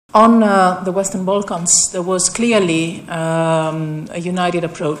On the Western Balkans, there was clearly a united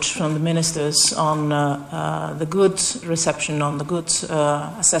approach from the ministers on the good reception, on the good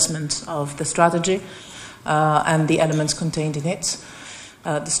assessment of the strategy and the elements contained in it.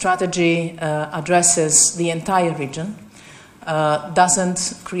 The strategy addresses the entire region,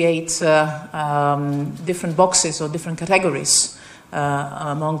 doesn't create different boxes or different categories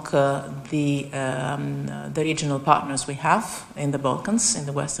among the regional partners we have in the Balkans, in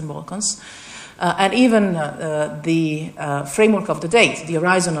the Western Balkans. And even the framework of the date, the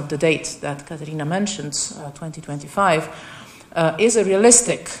horizon of the date that Katerina mentioned, 2025, is a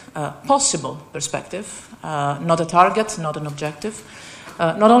realistic, possible perspective, not a target, not an objective,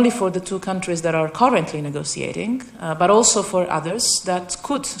 not only for the two countries that are currently negotiating, but also for others that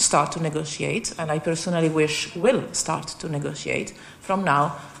could start to negotiate, and I personally wish will start to negotiate from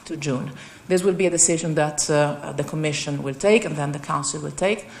now to June. This will be a decision that the Commission will take and then the Council will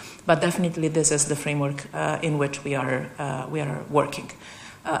take, but definitely this is the framework in which we are working.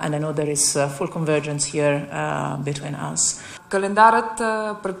 And I know there is full convergence here between us. Календарът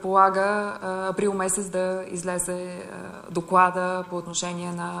предполага април месец да излезе доклада по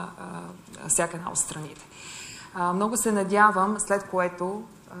отношение на всяка една от страните. Много се надявам, след което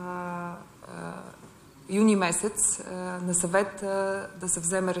юни месец на съвет да се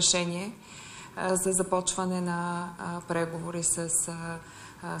вземе решение за започване на преговори с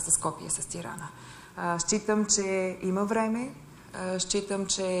Скопие, с Тирана. Считам, че има време. Считам,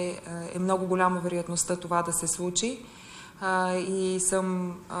 че е много голяма вероятността това да се случи и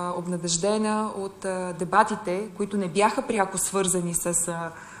съм обнадеждена от дебатите, които не бяха пряко свързани с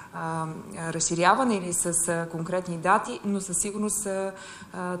разширяване или с конкретни дати, но със сигурност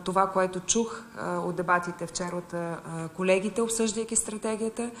това, което чух от дебатите вчера от колегите, обсъждайки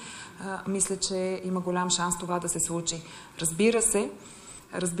стратегията, мисля, че има голям шанс това да се случи. Разбира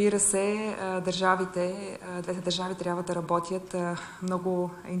се, двете държави трябва да работят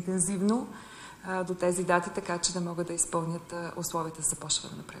много интензивно до тези дати, така че да могат да изпълнят условията за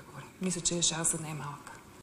започване на преговори. Мисля, че шансът не е малък.